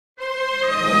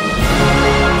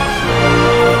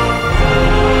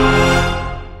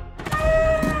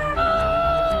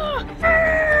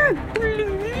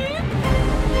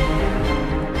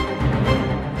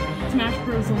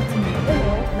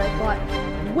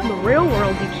In the real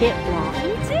world, you can't block.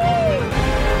 Me too.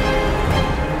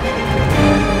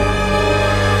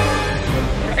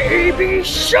 Baby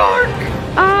shark!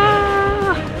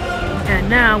 Ah! And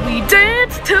now we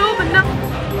dance till the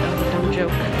night. Dumb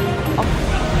joke. Oh.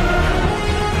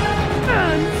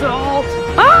 And salt.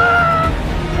 Ah!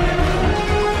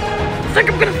 I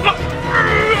think I'm gonna fuck.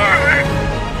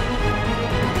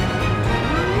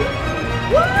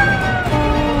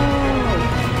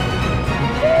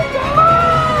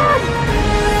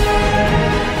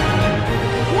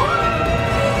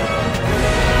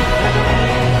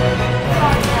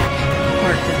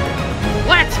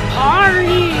 Let's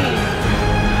party!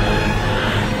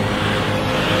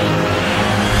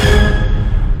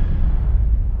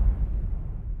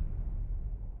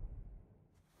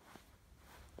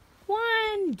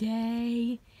 One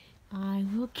day I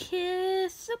will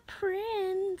kiss a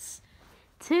prince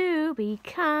to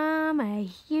become a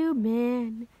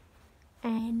human.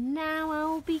 And now I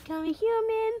will become a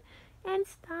human and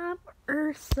stop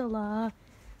Ursula.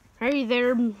 Hey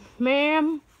there,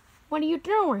 ma'am. What are you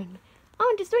doing? Oh,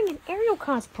 I'm just doing an Ariel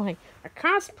cosplay. A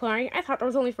cosplay? I thought that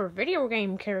was only for video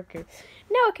game characters.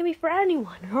 No, it can be for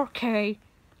anyone. Okay.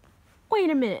 Wait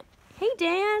a minute. Hey,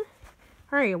 Dan.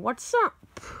 Hey, what's up?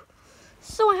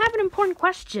 So I have an important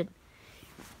question.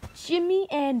 Jimmy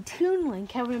and Toon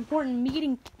Link have an important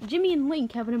meeting. Jimmy and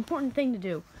Link have an important thing to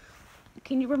do.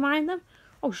 Can you remind them?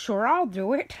 Oh, sure, I'll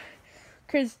do it.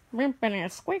 Cause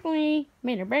squiggly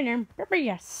made a better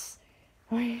yes.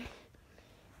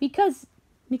 Because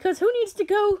who needs to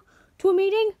go to a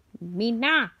meeting? Me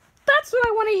nah. That's what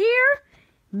I want to hear.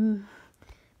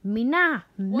 Me nah.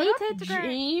 What up,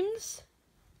 James?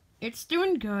 It's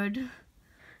doing good.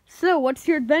 So, what's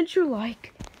your adventure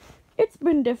like? It's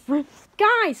been different.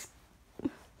 Guys!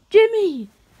 Jimmy!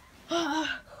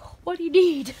 What do you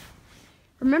need?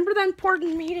 Remember that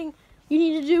important meeting you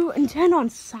need to do and attend on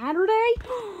Saturday?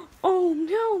 Oh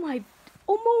no, my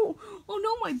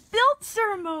belt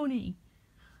ceremony!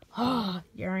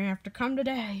 You're gonna have to come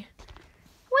today.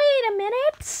 Wait a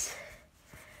minute!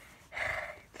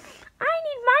 I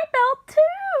need my belt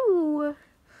too!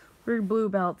 We're blue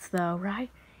belts though, right?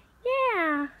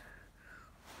 Yeah.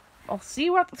 I'll see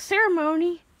you at the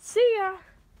ceremony. See ya.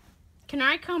 Can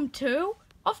I come too?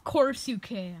 Of course you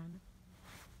can.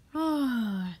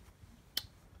 No.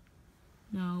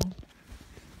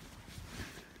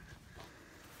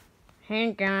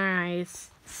 Hey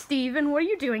guys. Steven, what are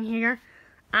you doing here?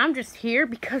 I'm just here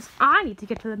because I need to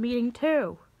get to the meeting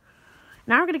too.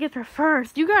 Now we're gonna get there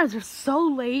first. You guys are so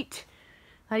late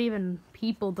that even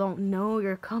people don't know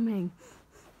you're coming.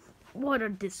 What a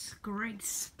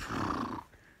disgrace.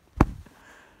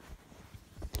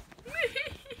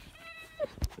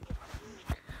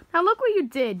 Now look what you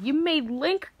did. You made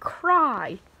Link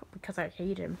cry. Because I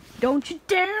hate him. Don't you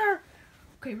dare!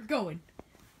 Okay, we're going.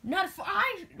 Not if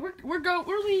we're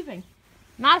leaving.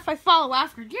 Not if I follow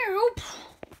after you.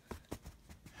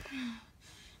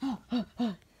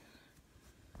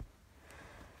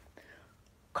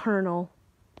 Colonel,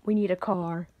 we need a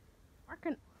car.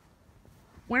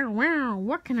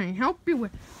 What can I help you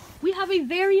with? We have a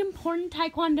very important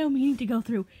Taekwondo meeting to go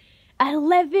through at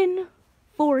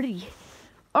 11:40.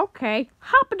 Okay,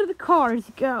 hop into the car as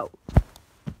you go.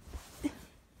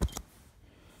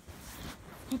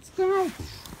 Let's go.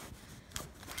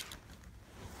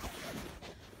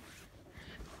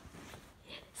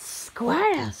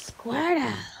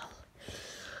 Squirtle.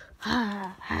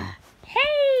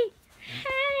 Hey.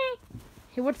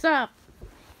 Hey, what's up?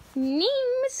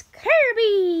 Name's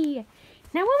Kirby.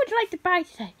 Now, what would you like to buy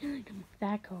today?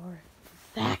 That car.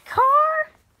 That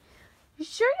car? You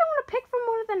sure you don't want to pick from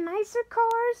one of the nicer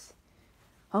cars?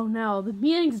 Oh no, the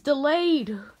meeting's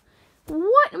delayed.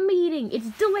 What meeting?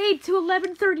 It's delayed to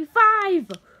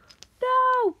 11:35.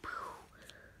 No.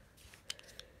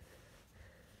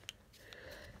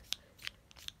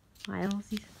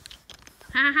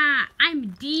 Haha,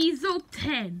 I'm Diesel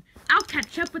 10. I'll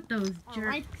catch up with those jerks.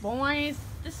 Alright, boys.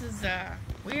 This is a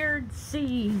weird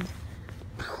scene.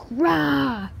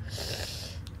 Rah!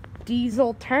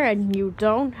 Diesel 10, you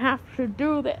don't have to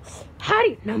do this. How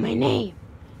do you know my name?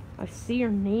 I see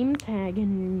your name tag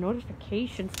and your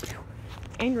notifications.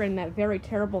 And you're in that very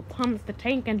terrible Thomas the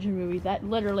Tank Engine movie that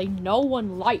literally no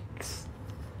one likes.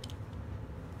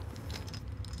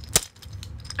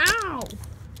 Ow!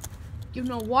 You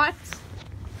know what?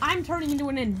 I'm turning into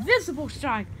an invisible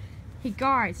Shy. Hey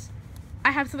guys,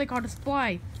 I have something on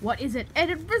display. What is it? An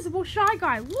invisible Shy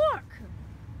Guy. Look!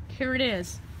 Here it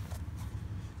is.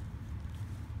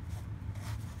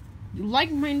 You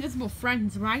like my invisible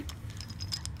friends, right?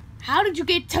 How did you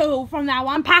get two from that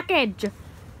one package?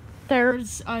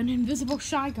 There's an invisible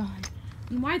Shy Guy.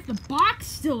 And why is the box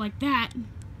still like that?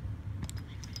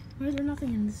 Why is there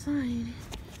nothing inside?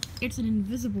 It's an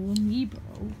invisible amiibo.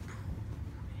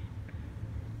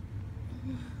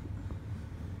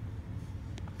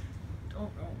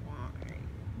 Don't know why.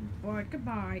 But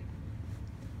goodbye.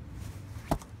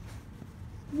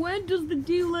 When does the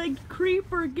D-legged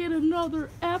creeper get another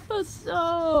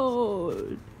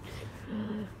episode?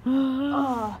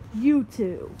 You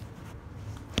two.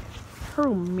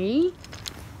 Who, me?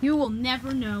 You will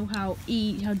never know how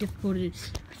difficult it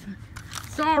is.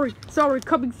 Sorry,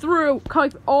 coming through.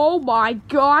 Oh my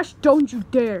gosh, don't you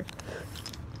dare.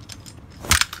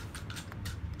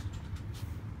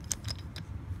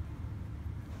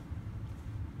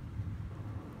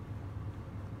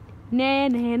 Na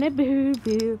boo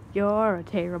boo, you're a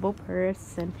terrible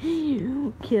person.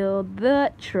 You killed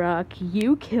the truck.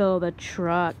 You killed the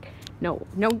truck. No,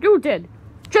 you did.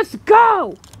 Just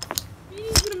go!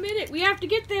 Meeting's in a minute. We have to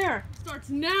get there. Starts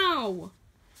now.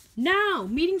 Now.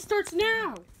 Meeting starts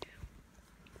now.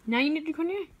 Now you need to come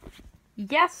here?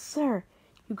 Yes, sir.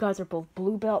 You guys are both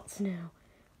blue belts now.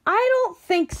 I don't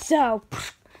think so.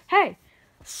 Hey,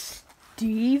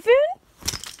 Steven?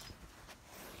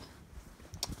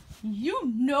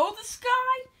 You know this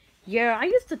guy? Yeah, I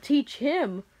used to teach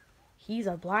him. He's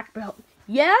a black belt.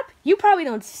 Yep, you probably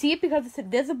don't see it because it's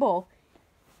invisible.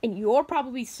 And you're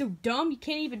probably so dumb you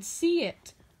can't even see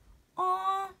it.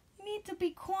 Aw, you need to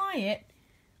be quiet.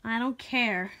 I don't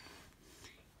care.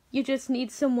 You just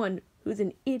need someone who's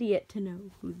an idiot to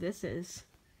know who this is.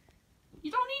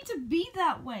 You don't need to be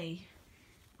that way.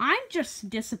 I'm just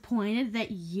disappointed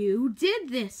that you did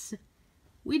this.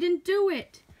 We didn't do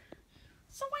it.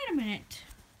 So wait a minute.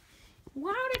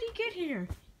 How did he get here?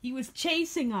 He was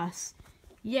chasing us.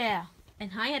 Yeah,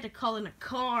 and I had to call in a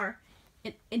car.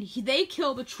 And they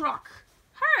killed the truck.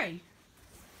 Hey!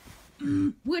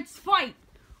 Let's fight.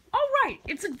 Alright,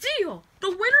 it's a deal.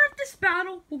 The winner of this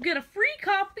battle will get a free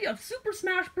copy of Super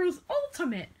Smash Bros.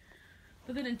 Ultimate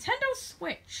for the Nintendo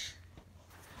Switch.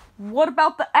 What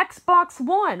about the Xbox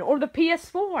One or the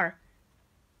PS4?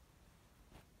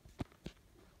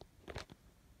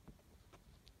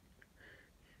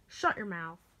 Shut your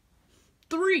mouth.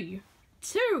 3,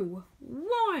 2,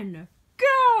 1,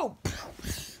 go!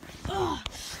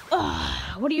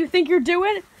 What do you think you're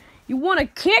doing? You want to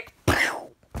kick?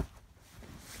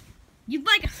 You'd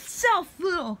like a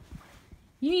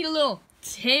you need a little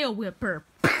tail whipper.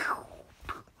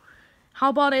 How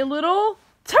about a little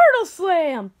turtle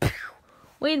slam?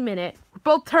 Wait a minute, we're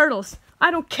both turtles.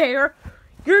 I don't care.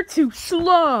 You're too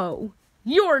slow.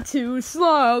 You're too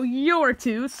slow. You're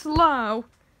too slow.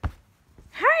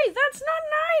 Hey, that's not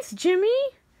nice, Jimmy.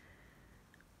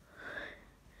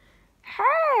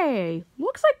 Hey,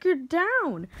 looks like you're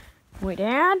down. Wait,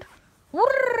 Dad.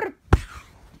 But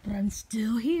I'm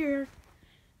still here.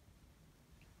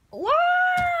 Wah!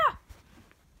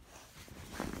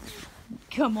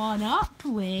 Come on up,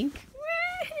 Link.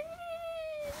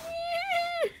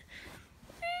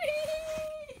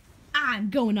 I'm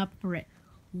going up for it.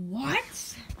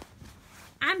 What?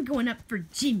 I'm going up for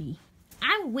Jimmy.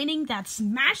 I'm winning that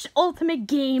Smash Ultimate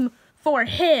game for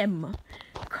him.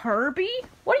 Kirby,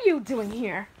 what are you doing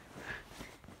here?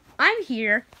 I'm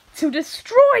here to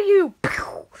destroy you.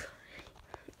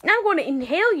 I'm going to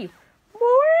inhale you.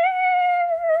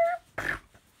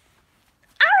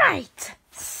 Alright,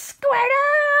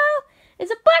 Squirtle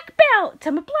is a black belt.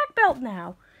 I'm a black belt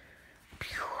now.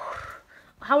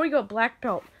 How do we go black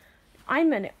belt?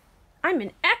 I'm an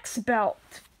X belt.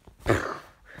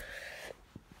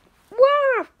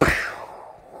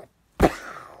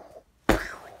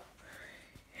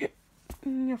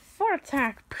 Foot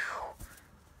attack.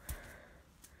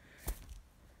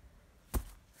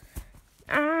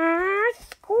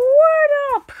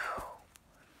 Squirtle.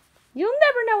 You'll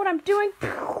never know what I'm doing.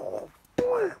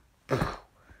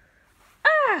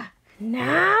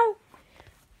 Now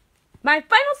my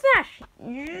final smash.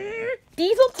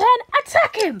 Diesel 10,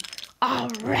 attack him. All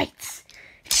right.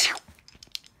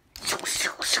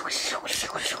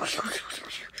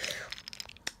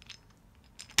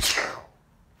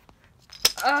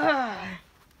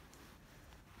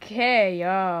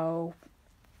 KO.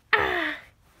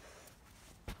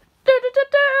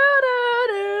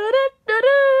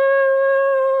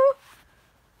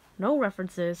 No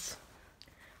references.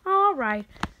 All right.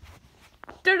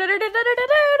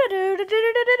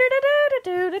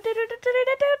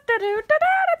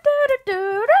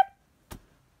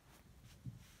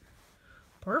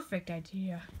 Perfect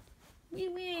idea. We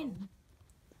win.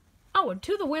 Oh, and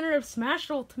to the winner of Smash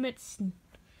Ultimate,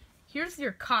 here's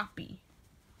your copy.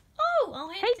 Oh, I'll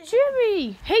hand Hey, it to him.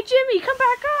 Jimmy! Hey, Jimmy, come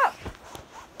back up!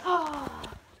 Oh.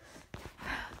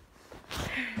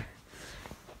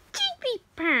 Jimmy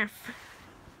Path!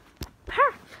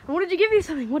 Path! I wanted to give you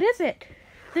something. What is it?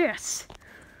 This.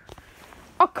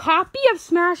 A copy of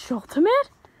Smash Ultimate?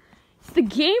 Is the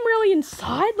game really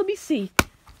inside? Let me see.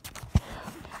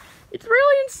 It's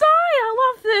really inside!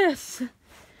 I love this!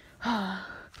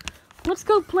 Let's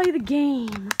go play the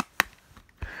game.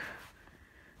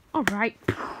 Alright.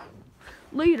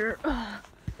 Later. Wait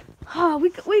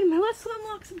a minute, let's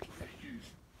unlock some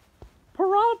characters.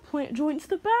 Piranha Plant joins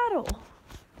the battle.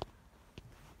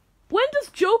 When does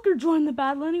Joker join the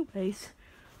battle anyways?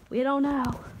 We don't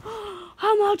know.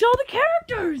 I unlocked all the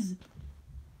characters!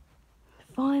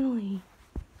 Finally.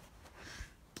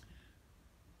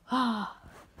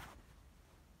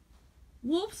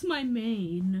 Wolf's my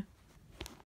main.